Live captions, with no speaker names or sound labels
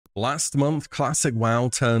Last month, Classic WoW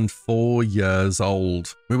turned 4 years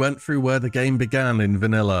old. We went through where the game began in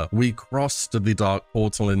vanilla, we crossed the dark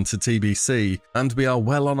portal into TBC, and we are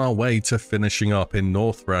well on our way to finishing up in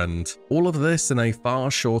Northrend. All of this in a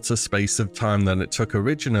far shorter space of time than it took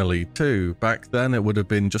originally too. Back then it would have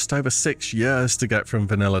been just over 6 years to get from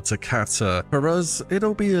vanilla to Kata. For us,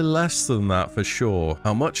 it'll be less than that for sure.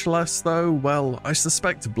 How much less though? Well, I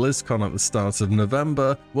suspect Blizzcon at the start of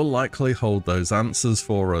November will likely hold those answers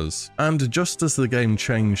for us. And just as the game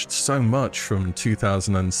changed so much from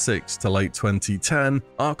 2006 to late 2010,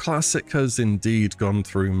 our Classic has indeed gone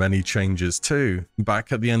through many changes too.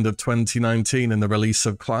 Back at the end of 2019 in the release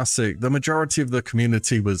of Classic, the majority of the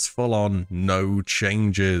community was full on no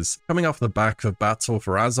changes. Coming off the back of Battle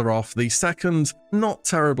for Azeroth, the second, not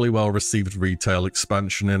terribly well received retail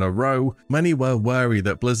expansion in a row, many were wary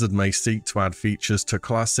that Blizzard may seek to add features to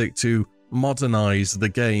Classic to modernize the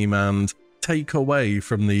game and take away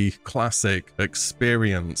from the Classic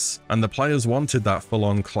experience. And the players wanted that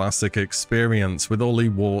full-on Classic experience with all the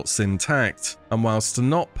warts intact. And whilst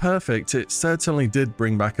not perfect, it certainly did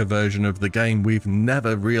bring back a version of the game we've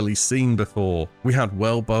never really seen before. We had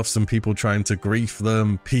world buffs and people trying to grief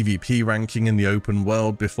them, PvP ranking in the open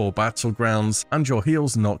world before battlegrounds, and your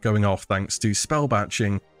heals not going off thanks to spell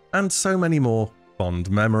batching, and so many more fond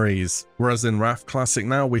memories. Whereas in Wrath Classic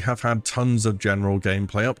now, we have had tons of general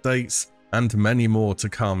gameplay updates, and many more to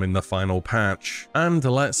come in the final patch. And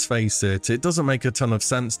let's face it, it doesn't make a ton of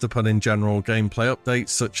sense to put in general gameplay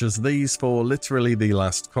updates such as these for literally the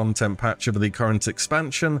last content patch of the current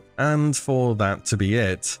expansion, and for that to be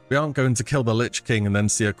it. We aren't going to kill the Lich King and then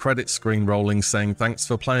see a credit screen rolling saying thanks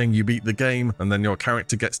for playing, you beat the game, and then your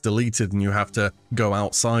character gets deleted and you have to go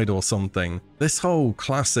outside or something. This whole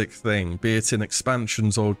Classic thing, be it in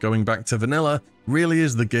expansions or going back to vanilla, really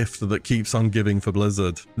is the gift that keeps on giving for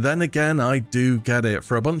Blizzard. Then again, I do get it.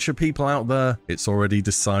 For a bunch of people out there, it's already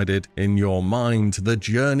decided in your mind. The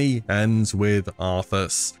journey ends with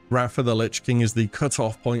Arthas. Wrath of the Lich King is the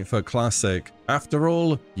cutoff point for Classic. After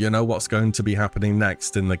all, you know what's going to be happening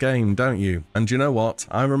next in the game, don't you? And you know what?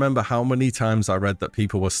 I remember how many times I read that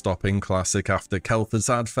people were stopping Classic after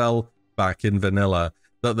Kel'Thuzad fell back in vanilla,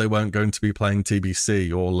 that they weren't going to be playing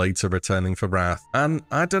TBC or later returning for Wrath. And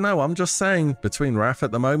I don't know, I'm just saying, between Wrath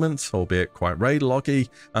at the moment, albeit quite raid loggy,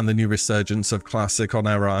 and the new resurgence of Classic on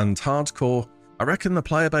Era and Hardcore, I reckon the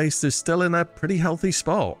player base is still in a pretty healthy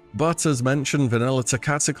spot. But as mentioned, vanilla to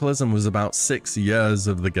Cataclysm was about 6 years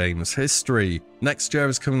of the game's history. Next year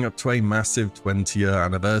is coming up to a massive 20-year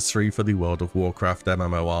anniversary for the World of Warcraft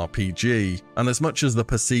mmorpg, and as much as the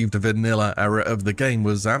perceived vanilla era of the game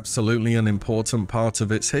was absolutely an important part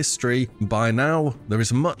of its history, by now there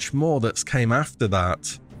is much more that's came after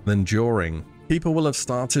that than during. People will have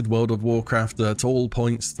started World of Warcraft at all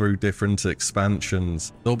points through different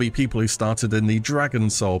expansions. There'll be people who started in the Dragon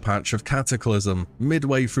Soul patch of Cataclysm,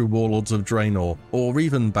 midway through Warlords of Draenor, or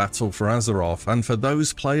even Battle for Azeroth, and for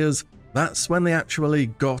those players, that's when they actually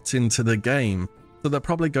got into the game. So they're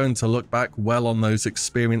probably going to look back well on those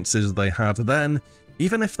experiences they had then,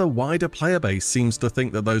 even if the wider player base seems to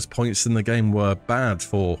think that those points in the game were bad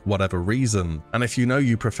for whatever reason. And if you know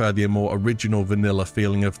you prefer the more original vanilla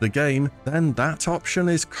feeling of the game, then that option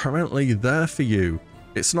is currently there for you.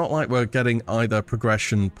 It's not like we're getting either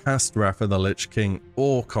progression past Wrath of the Lich King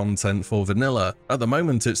or content for vanilla. At the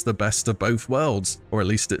moment, it's the best of both worlds, or at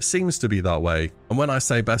least it seems to be that way. And when I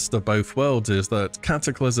say best of both worlds is that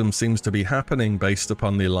Cataclysm seems to be happening based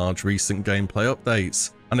upon the large recent gameplay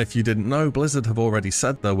updates. And if you didn't know, Blizzard have already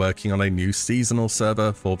said they're working on a new seasonal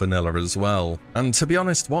server for vanilla as well. And to be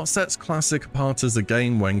honest, what sets Classic apart as a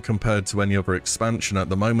game when compared to any other expansion at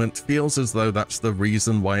the moment feels as though that's the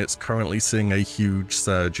reason why it's currently seeing a huge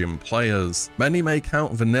surge in players. Many may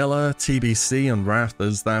count vanilla, TBC and Wrath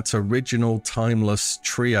as that original timeless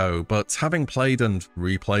trio, but having played and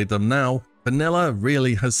replayed them now, vanilla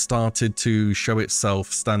really has started to show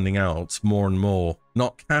itself standing out more and more.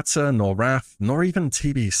 Not Kata, nor Wrath, nor even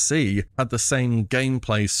TBC had the same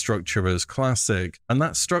gameplay structure as Classic, and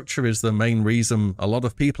that structure is the main reason a lot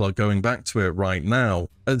of people are going back to it right now.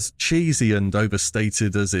 As cheesy and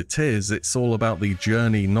overstated as it is, it's all about the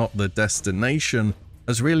journey, not the destination,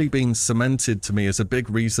 has really been cemented to me as a big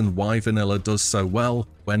reason why vanilla does so well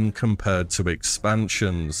when compared to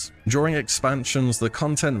expansions. During expansions, the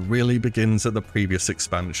content really begins at the previous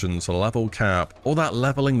expansion's level cap. All that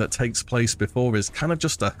leveling that takes place before is kind of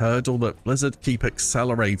just a hurdle that Blizzard keep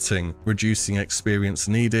accelerating, reducing experience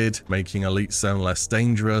needed, making Elite Zone less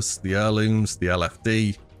dangerous, the heirlooms, the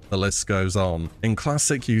LFD. the list goes on. In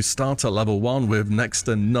Classic, you start at level 1 with next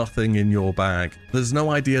to nothing in your bag. There's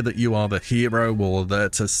no idea that you are the hero or there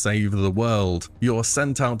to save the world. You're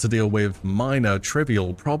sent out to deal with minor,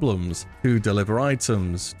 trivial problems, to deliver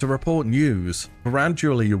items, to report news.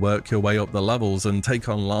 Gradually you work your way up the levels and take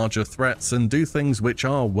on larger threats and do things which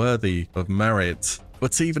are worthy of merit.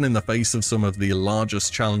 But even in the face of some of the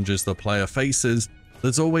largest challenges the player faces,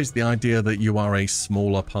 there's always the idea that you are a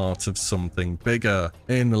smaller part of something bigger.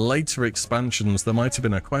 In later expansions, there might have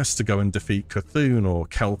been a quest to go and defeat Cthulhu or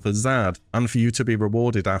Kel'Thuzad, and for you to be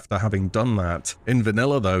rewarded after having done that. In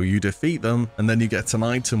vanilla though, you defeat them, and then you get an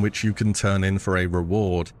item which you can turn in for a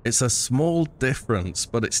reward. It's a small difference,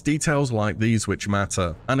 but it's details like these which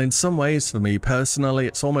matter. And in some ways, for me personally,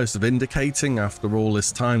 it's almost vindicating after all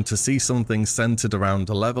this time to see something centered around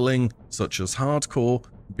leveling, such as hardcore,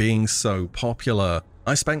 being so popular.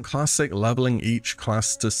 I spent Classic leveling each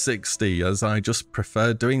class to 60 as I just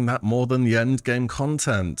preferred doing that more than the endgame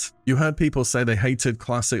content. You heard people say they hated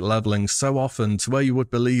Classic leveling so often to where you would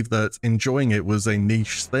believe that enjoying it was a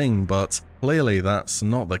niche thing, but clearly that's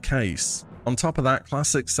not the case. On top of that,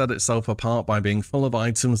 Classic set itself apart by being full of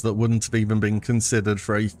items that wouldn't have even been considered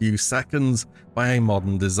for a few seconds by a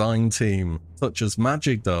modern design team, such as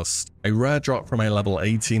Magic Dust, a rare drop from a level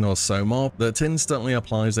 18 or so mob that instantly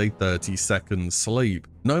applies a 30-second sleep.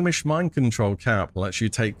 Gnomish Mind Control Cap lets you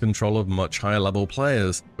take control of much higher level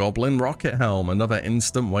players. Goblin Rocket Helm, another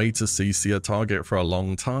instant way to CC a target for a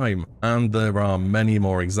long time. And there are many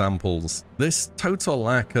more examples. This total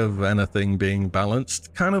lack of anything being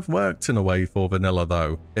balanced kind of worked in a way for vanilla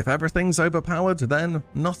though. If everything's overpowered, then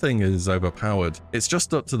nothing is overpowered. It's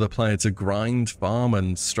just up to the player to grind, farm,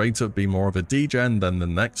 and straight up be more of a degen than the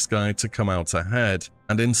next guy to come out ahead.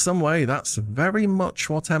 And in some way, that's very much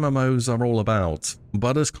what MMOs are all about.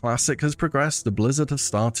 But as Classic has progressed, Blizzard have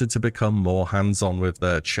started to become more hands-on with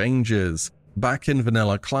their changes. Back in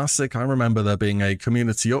Vanilla Classic, I remember there being a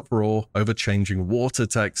community uproar over changing water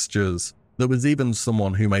textures. There was even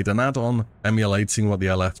someone who made an add-on emulating what the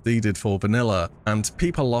LFD did for vanilla, and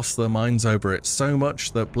people lost their minds over it so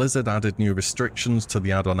much that Blizzard added new restrictions to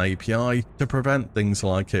the add-on API to prevent things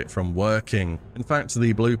like it from working. In fact,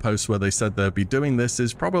 the blue post where they said they'd be doing this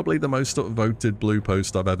is probably the most upvoted blue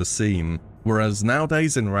post I've ever seen. Whereas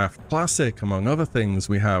nowadays in Wrath Classic, among other things,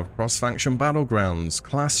 we have cross-faction battlegrounds,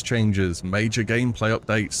 class changes, major gameplay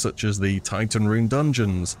updates such as the Titan Rune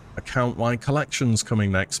dungeons, account-wide collections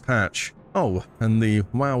coming next patch. Oh, and the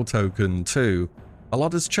WoW token too. A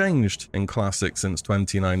lot has changed in Classic since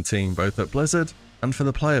 2019, both at Blizzard and for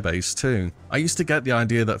the player base too. I used to get the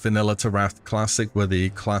idea that Vanilla to Wrath Classic were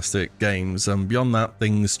the classic games, and beyond that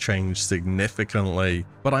things changed significantly.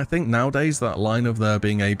 But I think nowadays that line of there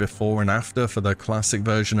being a before and after for the classic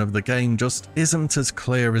version of the game just isn't as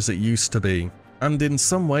clear as it used to be. And in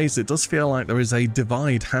some ways it does feel like there is a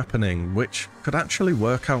divide happening, which could actually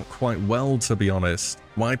work out quite well, to be honest.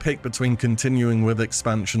 Why pick between continuing with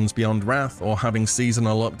expansions beyond Wrath or having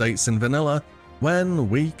seasonal updates in vanilla when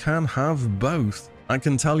we can have both? I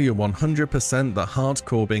can tell you 100% that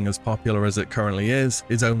hardcore being as popular as it currently is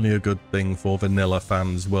only a good thing for vanilla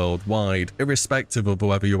fans worldwide, irrespective of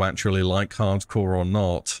whether you actually like hardcore or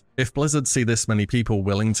not. If Blizzard see this many people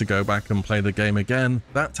willing to go back and play the game again,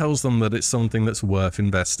 that tells them that it's something that's worth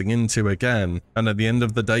investing into again. And at the end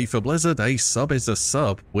of the day for Blizzard, a sub is a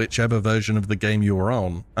sub, whichever version of the game you are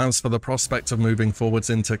on. As for the prospect of moving forwards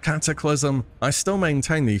into Cataclysm, I still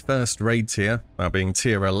maintain the first raid tier, that being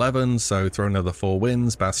tier 11, so Throne of the Four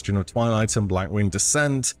Winds, Bastion of Twilight and Blackwing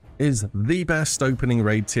Descent, is the best opening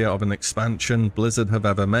raid tier of an expansion Blizzard have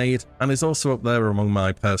ever made, and is also up there among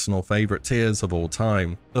my personal favourite tiers of all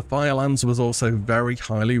time. The Firelands was also very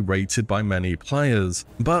highly rated by many players,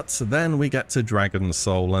 but then we get to Dragon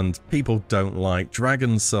Soul, and people don't like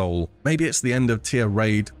Dragon Soul. Maybe it's the end of tier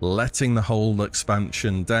raid letting the whole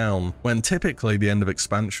expansion down, when typically the end of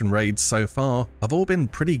expansion raids so far have all been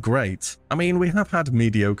pretty great. I mean, we have had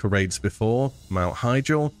mediocre raids before, Mount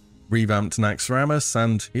Hyjal, revamped Naxxramas,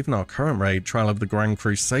 and even our current raid, Trial of the Grand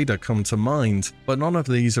Crusader, come to mind, but none of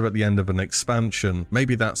these are at the end of an expansion.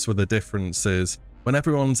 Maybe that's where the difference is. When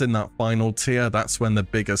everyone's in that final tier, that's when the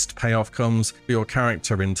biggest payoff comes for your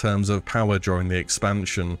character in terms of power during the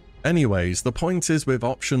expansion. Anyways, the point is, with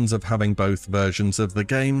options of having both versions of the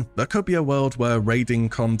game, there could be a world where raiding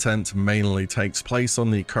content mainly takes place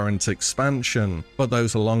on the current expansion, but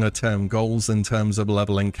those longer term goals in terms of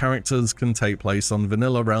leveling characters can take place on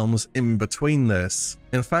vanilla realms in between this.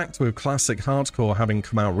 In fact, with Classic Hardcore having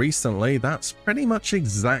come out recently, that's pretty much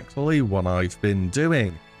exactly what I've been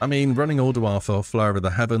doing. I mean, running Ulduar for Flare of the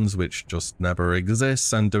Heavens, which just never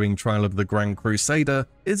exists, and doing Trial of the Grand Crusader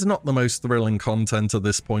is not the most thrilling content at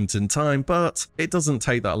this point in time, but it doesn't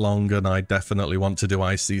take that long, and I definitely want to do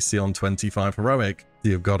ICC on 25 Heroic.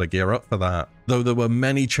 You've got to gear up for that. Though there were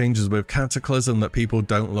many changes with Cataclysm that people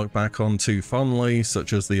don't look back on too fondly,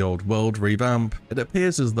 such as the old world revamp, it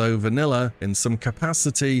appears as though vanilla, in some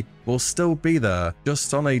capacity, will still be there,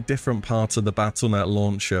 just on a different part of the Battle.net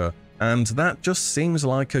launcher. And that just seems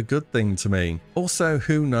like a good thing to me. Also,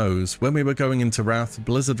 who knows, when we were going into Wrath,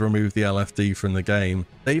 Blizzard removed the LFD from the game.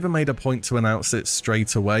 They even made a point to announce it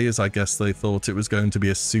straight away, as I guess they thought it was going to be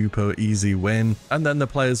a super easy win. And then the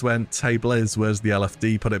players went, hey Blizz, where's the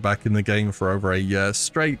LFD? Put it back in the game for over a year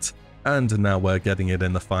straight. And now we're getting it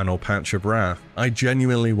in the final patch of Wrath. I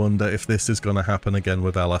genuinely wonder if this is going to happen again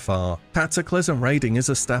with LFR. Cataclysm raiding is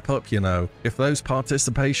a step up, you know. If those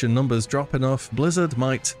participation numbers drop enough, Blizzard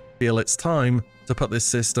might feel it's time to put this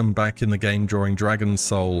system back in the game during Dragon's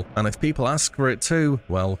Soul, and if people ask for it too,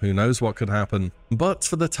 well, who knows what could happen. But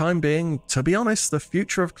for the time being, to be honest, the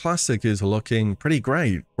future of Classic is looking pretty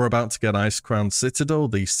great. We're about to get Icecrown Citadel,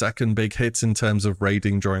 the second big hit in terms of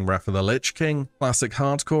raiding during Wrath of the Lich King. Classic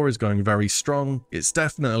Hardcore is going very strong. It's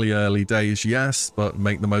definitely early days, yes, but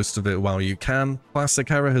make the most of it while you can.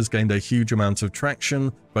 Classic Era has gained a huge amount of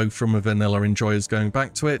traction, both from vanilla enjoyers going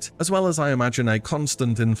back to it, as well as I imagine a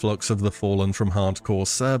constant influx of the Fallen from hardcore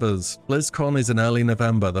servers. Blizzcon is in early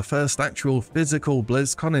November, the first actual physical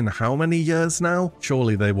Blizzcon in how many years now?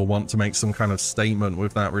 Surely they will want to make some kind of statement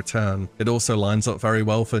with that return. It also lines up very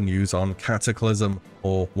well for news on Cataclysm,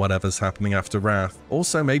 or whatever's happening after Wrath.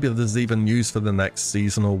 Also, maybe there's even news for the next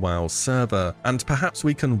seasonal WoW server, and perhaps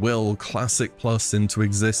we can will Classic Plus into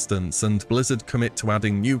existence and Blizzard commit to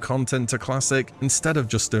adding new content to Classic instead of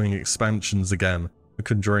just doing expansions again. Who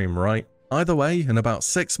could dream, right? Either way, in about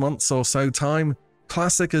 6 months or so time,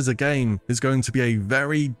 Classic as a game is going to be a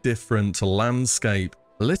very different landscape,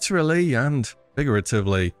 literally and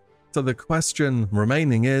figuratively. So the question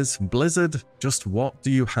remaining is, Blizzard, just what do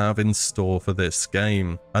you have in store for this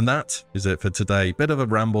game? And that is it for today. Bit of a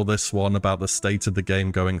ramble this one about the state of the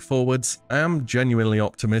game going forwards. I am genuinely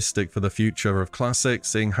optimistic for the future of Classic,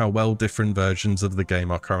 seeing how well different versions of the game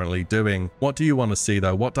are currently doing. What do you want to see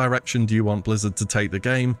though? What direction do you want Blizzard to take the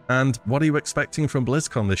game? And what are you expecting from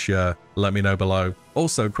BlizzCon this year? Let me know below.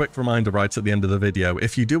 Also, quick reminder right at the end of the video,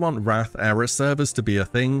 if you do want Wrath era servers to be a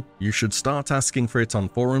thing, you should start asking for it on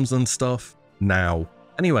forums and stuff now.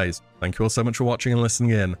 Anyways, thank you all so much for watching and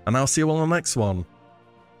listening in, and I'll see you all on the next one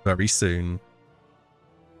very soon.